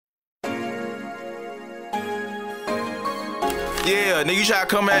Yeah, nigga, you try to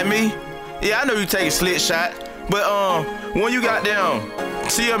come at me? Yeah, I know you take a slit shot. But when you got down,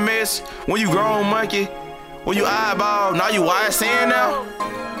 see a mess, when you grown monkey, when you eyeball, now you YSN now?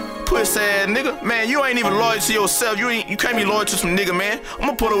 Pussy ass nigga, man, you ain't even loyal to yourself. You can't be loyal to some nigga, man.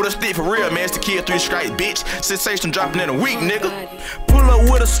 I'ma pull up with a stick for real, man. It's the kid 3 strikes, bitch. Sensation dropping in a week, nigga. Pull up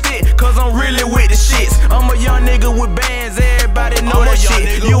with a stick, cause I'm really with the shits. I'm a young nigga with bands, everybody know that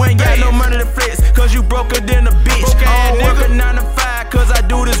shit. You ain't got no money to flex, cause you broker than a bitch. I don't work a 9 to 5, cause I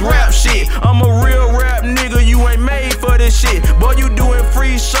do this rap shit. I'm a real rap nigga, you ain't made for this shit. Boy, you doing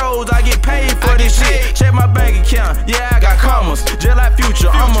free shows, I get paid for this shit. Check my bank account, yeah, I got commas, just like Future.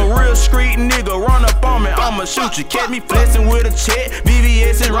 I'm a real street nigga, run up on me, I'ma shoot you. Catch me flexing with a check,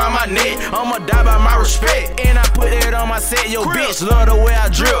 BBS around my neck. I'ma die by my respect, and I put that on my set. Yo, bitch, love the way I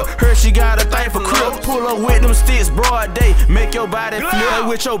drill. Heard she got a thing for crib. Pull up with them sticks, broad day, make your body flip.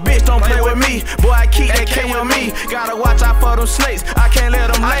 With your bitch, don't play with me. Boy, I keep that K with me. Gotta watch out for them snakes, I can't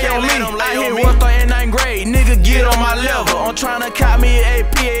let them lay on me. I hit one thing in 9th grade, nigga, get on my level. I'm tryna cop me an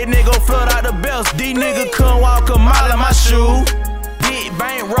APA, nigga, flood out the belts. These niggas couldn't walk a mile in my shoe. Big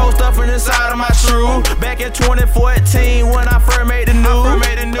bank roll stuffing inside of my shoe. Back in 2014 when I first made the news.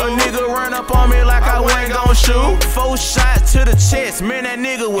 A nigga run up on me like I wasn't gon' shoot. 4 shots to the chest, man, that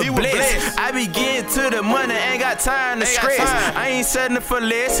nigga was blessed. I be getting to the money, ain't got time to stress. I ain't settling for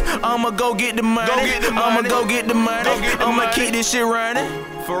less, I'ma go get the money. I'ma go get the money. I'ma keep this shit running.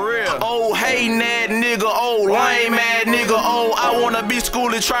 For real. Oh, hating that nigga, oh, lame ass nigga, oh, I wanna be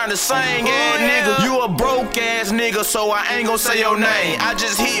schooling trying to sing ass nigga. You a broke ass nigga, so I ain't gon' say your name. I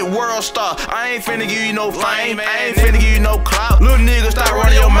just hit world star, I ain't finna give you no fame, I ain't finna give you no clout. Little nigga, stop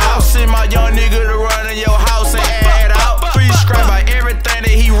running your mouth. Send my young nigga to run in your house and add out. 3 scrap by everything that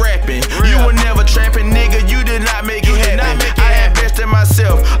he rapping. You were never trapping, nigga, you did not make it happen. I invested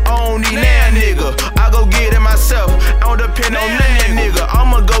myself, I don't need that nigga. I go get it myself, I don't depend on that nigga.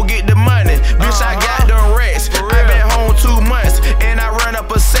 I'ma go get the money, bitch, I got them rats. I been home 2 months, and I run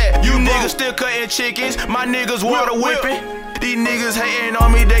up a set. You niggas still cutting chickens, my niggas water whipping. These niggas hating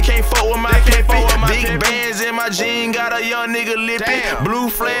on me, they can't fuck with my pimpin'. Big bands in my jean, got a young nigga lippin'. Blue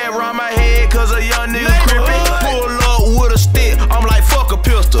flag around my head, cause a young nigga crippin'. Pull up with a stick, I'm like fuck a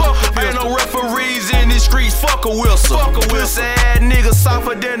pistol. Ain't no referees in these streets, fuck a whistle. Pussy ass nigga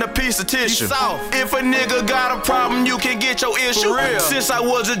softer than a piece of tissue. If a nigga got a problem, you can get your issue. Since I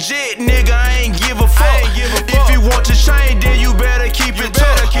was a jet, nigga, I ain't give a fuck. If you want to change, then you better keep it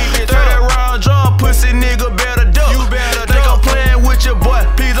tough. 30 round drum, pussy nigga better duck. Think I'm playing with your boy,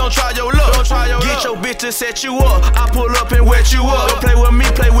 please don't try your luck. Get your bitch to set you up, I pull up and wet you up. Don't play with me,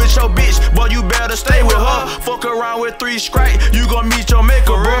 play with your bitch, boy, you better stay with her. Fuck around with 3 strikes, you gon' meet your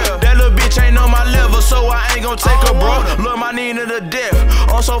maker, bro. That little bitch ain't on my level, so I ain't gon' take her, bro. Love my Nina to death,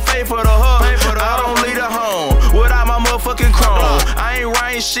 I'm so faithful to her. I don't leave her home without my motherfucking chrome. I ain't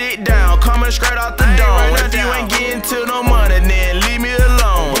writing shit down, coming straight out the dome. If you ain't getting to no money, then leave me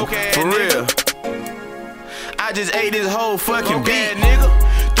alone. For real. I just ate this whole fucking beat, nigga.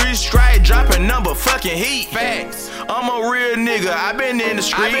 3 strikes, dropping number fucking heat. Facts. I'm a real nigga, I been in the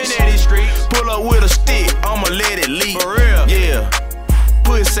streets. Pull up with a stick, I'ma let it leak. For real. Yeah.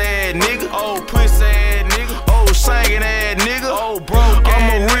 Pussy ass nigga. Oh, pussy ass nigga. Oh, singing ass nigga. Oh, broke ass.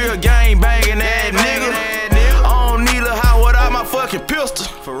 I'm a real gang banging ass nigga. I don't need a house without my fucking pistol.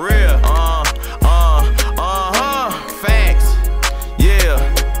 For real. Facts. Yeah.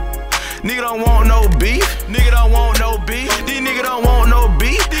 Nigga don't want no beef. Nigga don't want no beef. These niggas don't want no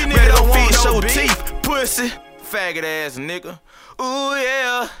beef. Better go fix your teeth. Pussy. Faggot ass nigga. Ooh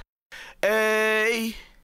yeah. Ayy.